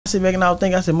sit back and I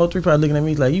think I said Mo3 probably looking at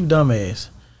me like, you dumbass.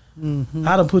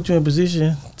 I done put you in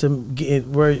position to get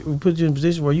where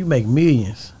you make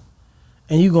millions,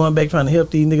 and you going back trying to help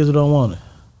these niggas who don't want it.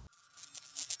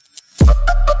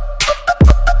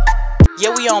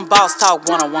 Yeah, we on Boss Talk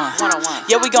 101.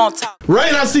 Yeah, we gonna talk.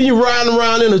 Rain, I see you riding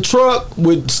around in a truck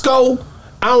with Sco.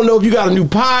 I don't know if you got a new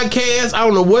podcast. I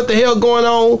don't know what the hell going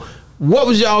on. What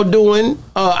was y'all doing?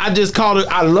 I just called it.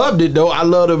 I loved it though. I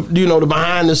love the the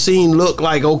behind the scene look.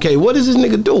 Like, okay, what is this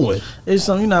nigga doing? It's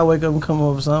something, I wake up and come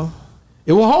up with something.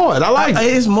 It was hard. I like it.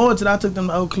 It's more to that. I took them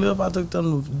to Oak Cliff. I took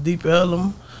them to Deep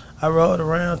Ellum. I rode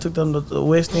around. Took them to the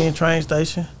West End train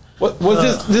station. What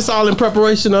was this all in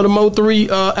preparation of the Mo3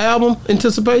 album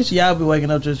anticipation? Yeah, I'll be waking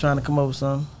up just trying to come up with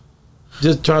something.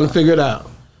 Just trying to figure it out.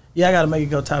 Yeah, I got to make it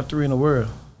go top 3 in the world.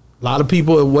 A lot of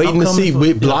people are waiting to see.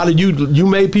 A lot of you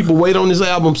made people wait on this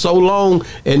album so long,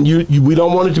 and we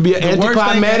don't want it to be an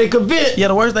anticlimactic event. Yeah,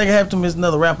 the worst thing that happened to me is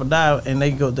another rapper die, and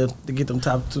they go to get them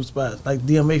top 2 spots. Like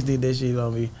DMX did that shit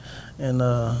on me, and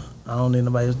I don't need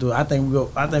nobody else to do it. I think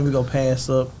we go pass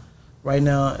up right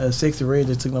now. Sexy Red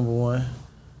just took number 1.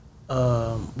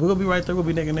 We're gonna be right there. We'll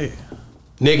be neck and neck.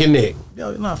 Neck and neck.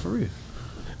 Yo, nah, for real.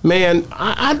 Man,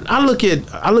 I look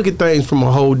at things from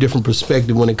a whole different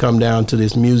perspective when it come down to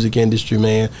this music industry,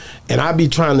 man. And I be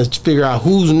trying to figure out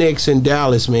who's next in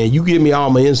Dallas, man. You give me all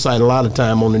my insight a lot of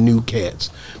time on the new cats.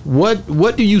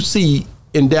 What do you see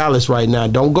in Dallas right now?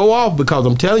 Don't go off, because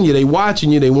I'm telling you, they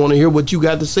watching you. They want to hear what you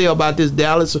got to say about this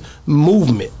Dallas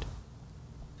movement.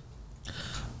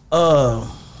 Man,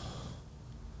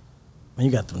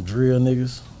 you got them drill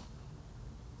niggas.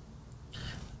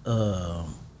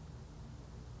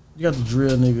 You got the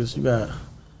drill niggas. You got,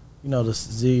 the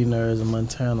Z nerds in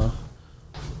Montana.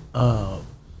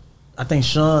 I think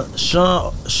Sean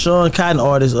Cotton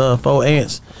artist, 4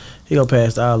 Ants, he go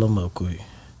past all of them up quick.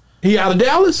 He out of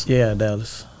Dallas? Yeah, out of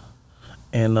Dallas.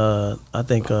 And I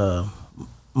think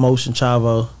Motion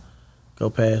Chavo go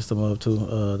past them up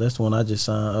too. That's the one I just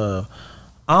signed.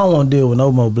 I don't want to deal with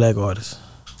no more black artists.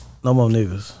 No more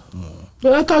niggas.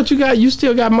 But I thought you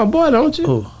still got my boy, don't you?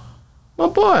 Who? My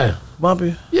boy.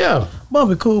 Bumpy? Yeah.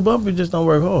 Bumpy cool. Bumpy just don't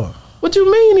work hard. What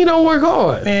you mean he don't work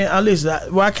hard? Man,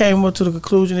 listen, where I came up to the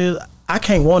conclusion is I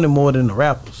can't want it more than the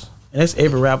rappers. And that's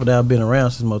every rapper that I've been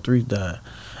around since Mo3 died.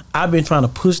 I've been trying to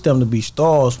push them to be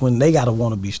stars when they gotta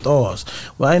want to be stars.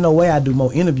 Well, ain't no way I do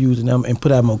more interviews than them and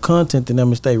put out more content than them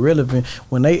and stay relevant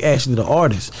when they actually the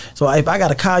artists. So if I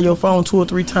gotta call your phone 2 or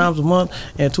 3 times a month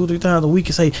and 2 or 3 times a week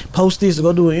and say, post this or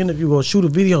go do an interview or shoot a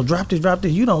video, drop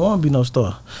this, you don't want to be no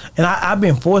star. And I've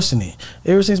been forcing it.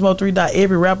 Ever since Mo3 died,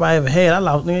 every rapper I ever had, I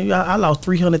lost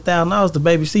 $300,000 to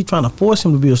Baby C trying to force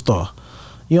him to be a star.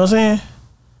 You know what I'm saying?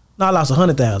 No, I lost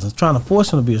 100,000 trying to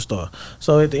force him to be a star.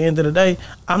 So at the end of the day,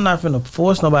 I'm not finna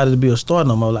force nobody to be a star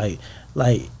no more. Like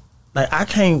I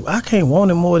can't want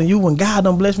it more than you. When God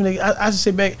don't bless me, I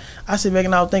sit back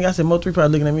and I think I said Mo3 probably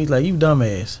looking at me like, you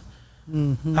dumbass.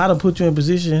 I done put you in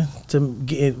position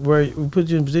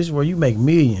where you make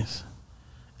millions,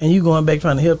 and you going back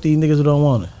trying to help these niggas who don't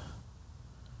want it.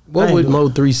 What would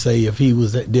Mo3 say if he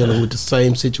was dealing with the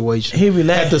same situation? He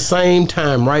relaxed. At the same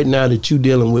time right now that you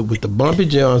dealing with the Bumpy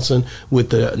Johnson, with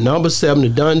the number 7, the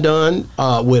Dun,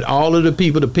 with all of the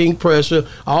people, the Pink Pressure,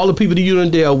 all the people that you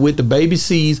done dealt with, the Baby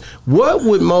C's, what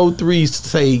would Mo3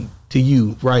 say to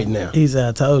you right now? He said,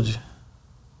 I told you.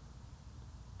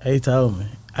 He told me.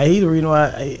 I'm the reason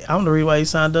why he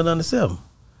signed Dun 7.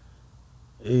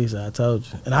 He said, I told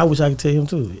you. And I wish I could tell him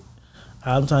too.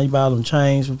 All the time you buy them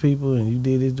chains for people and you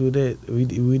did this, do that.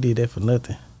 We did that for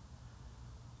nothing.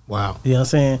 Wow. You know what I'm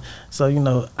saying? So,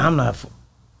 I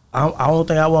don't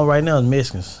think I want right now is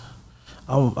Mexicans.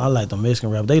 I like the Mexican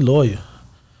rappers. They loyal.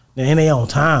 And they on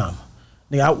time.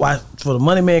 Nigga, I watched for the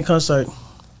Money Man concert.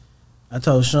 I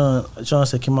told Sean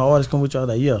said, can my artist come with you? I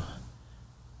was like, yeah.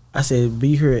 I said,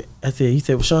 be here.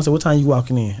 Sean said, what time you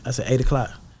walking in? I said, 8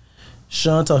 o'clock.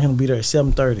 Sean told him to be there at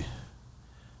 7:30.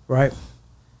 Right?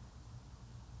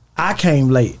 I came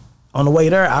late. On the way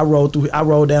there, I rolled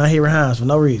down Harry Hines for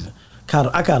no reason.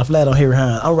 I caught a flat on Harry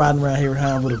Hines. I'm riding around Harry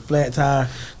Hines with a flat tire.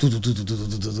 So I'm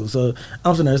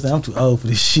sitting there saying, I'm too old for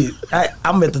this shit.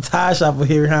 I'm at the tire shop with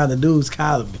Harry Hines. The dude's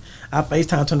calling me. I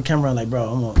FaceTime, turn the camera on like,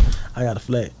 bro, I got a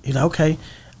flat. He's like, okay.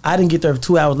 I didn't get there for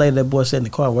 2 hours later. That boy sat in the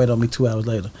car and waited on me 2 hours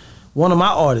later. One of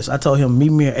my artists, I told him,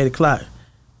 meet me at 8 o'clock.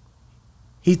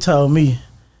 He told me,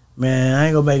 man, I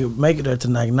ain't gonna make it there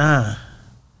till like 9.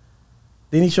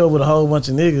 Then he showed up with a whole bunch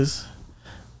of niggas.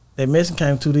 That Mexican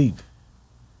came too deep.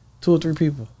 2 or 3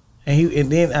 people.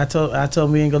 And then I told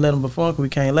him we ain't gonna let him perform because we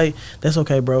came late. That's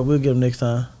okay, bro. We'll get him next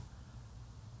time.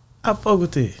 I fuck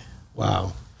with it.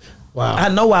 Wow. Wow. I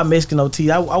know why Mexican OT.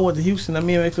 I went to Houston.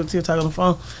 Me and Mexican OT were talking on the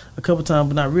phone a couple times,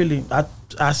 but not really.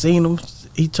 I seen him.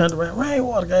 He turned around.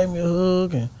 Rainwater gave me a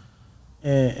hug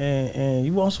and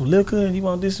you want some liquor and you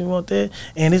want this and you want that.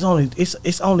 And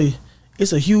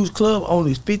it's a huge club.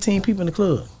 Only 15 people in the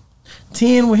club.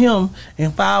 10 with him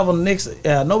and 5 on the next.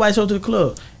 Nobody showed to the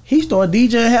club. He started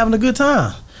DJing, having a good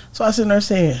time. So I sitting there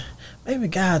saying, maybe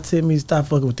God tell me to stop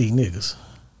fucking with these niggas.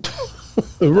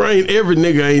 Rain, every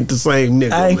nigga ain't the same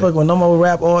nigga. I ain't fucking with no more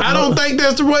rap artists. I don't think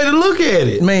that's the way to look at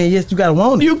it. Man, yes, you gotta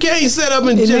want it. You can't set up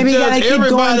and just maybe you judge gotta keep going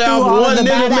everybody through out all one of the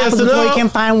nigga bad apples messing before you up. can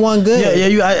find one good.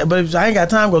 Yeah. But I ain't got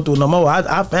time to go through it no more.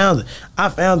 I found it. I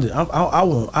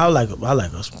like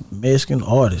a Mexican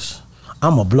artist.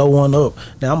 I'm gonna blow one up.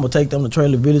 Now I'm gonna take them to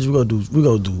Trailer Village. We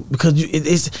gonna do because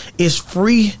it's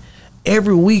free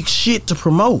every week shit to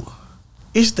promote.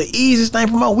 It's the easiest thing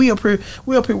to promote. We up here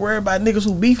worried about niggas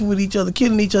who beefing with each other,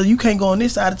 killing each other. You can't go on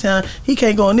this side of town. He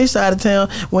can't go on this side of town.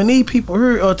 When these people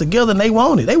here are together and they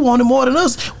want it. They want it more than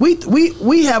us.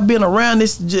 We have been around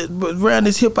this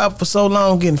hip hop for so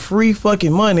long, getting free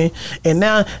fucking money, and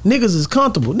now niggas is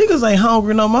comfortable. Niggas ain't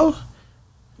hungry no more.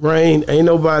 Rain, ain't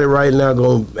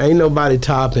nobody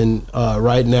topping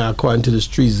right now, according to the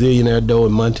street zillionaire dough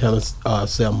in Montana,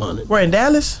 700. Where in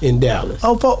Dallas? In Dallas.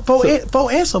 Oh,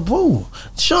 for answer, boo.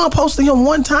 Sean posted him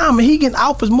one time and he getting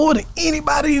offers more than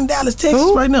anybody in Dallas,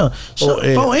 Texas right now. For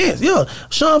ants, yeah.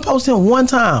 Sean posted him one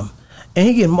time and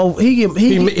he getting more. He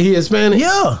Hispanic.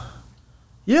 Yeah.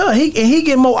 Yeah, he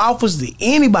getting more offers than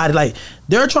anybody. Like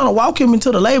they're trying to walk him into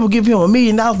the label, give him $1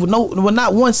 million with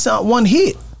not one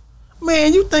hit.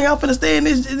 Man, you think I'm finna stay in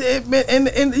this,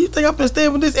 and you think I'm finna stay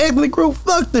with this ethnic group?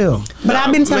 Fuck them. But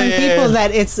I've been telling people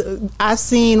that I've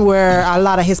seen where a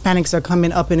lot of Hispanics are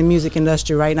coming up in the music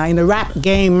industry right now, in the rap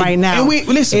game right now. And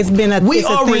it's a thing. We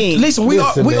are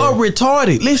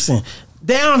retarded. Listen,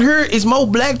 down here is more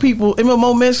black people and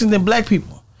more Mexicans than black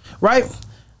people, right?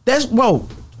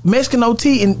 Mexican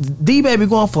OT and D-Baby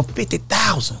going for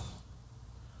 50,000.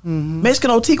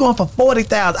 Mexican OT going for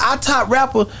 40,000. Our top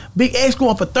rapper, Big X,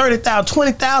 going for 30,000,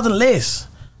 20,000 less.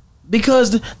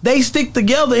 Because they stick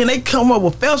together and they come up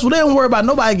with festivals. They don't worry about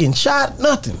nobody getting shot,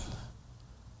 nothing.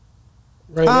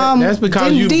 Right, that's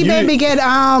because didn't D-Baby get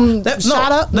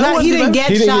shot up? He didn't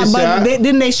get shot, but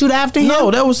didn't they shoot after him?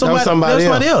 No, that was somebody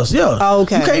else. Yeah. Oh,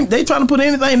 okay. They trying to put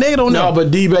anything negative on them. No,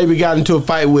 but D-Baby got into a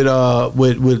fight with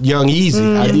Young Easy.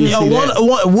 I did see that.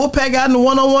 Wolfpack got in a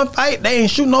one-on-one fight. They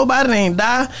ain't shoot nobody. They ain't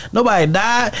die. Nobody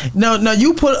died. No,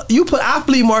 you put our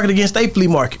flea market against their flea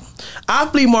market. Our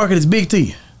flea market is Big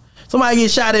T. Somebody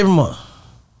gets shot every month.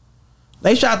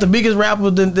 They shot the biggest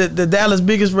rapper, the Dallas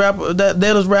biggest rapper, the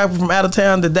Dallas rapper from out of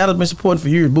town that Dallas been supporting for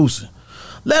years, Boosie.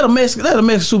 Let a Mexican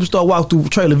superstar walk through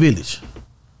Trailer Village.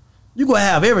 You gonna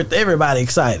have everybody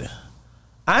excited.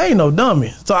 I ain't no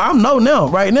dummy, so I'm no now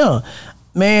right now.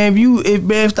 Man,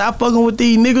 if stop fucking with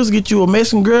these niggas, get you a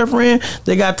Mexican girlfriend.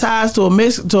 They got ties to a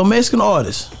Mexican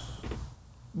artist.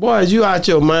 Boys, you out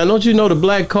your mind. Don't you know the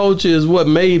black culture is what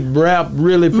made rap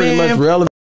really pretty much relevant?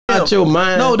 Out your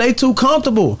mind. No, they too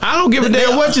comfortable. I don't give a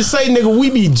damn what you say, nigga. We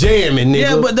be jamming, nigga.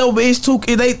 Yeah, but no, it's too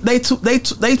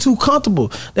they too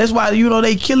comfortable. That's why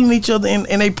they killing each other and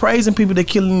they praising people that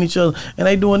killing each other and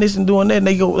they doing this and doing that and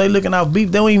they looking out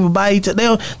beef. They don't even buy each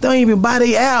other. They don't even buy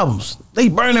their albums. They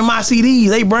burning my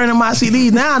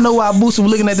CDs. Now I know why Boosie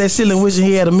was looking at that ceiling wishing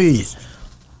he had $1 million.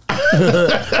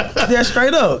 That's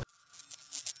straight up.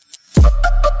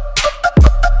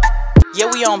 Yeah,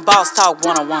 we on Boss Talk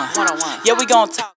 101. Yeah, we gon' talk.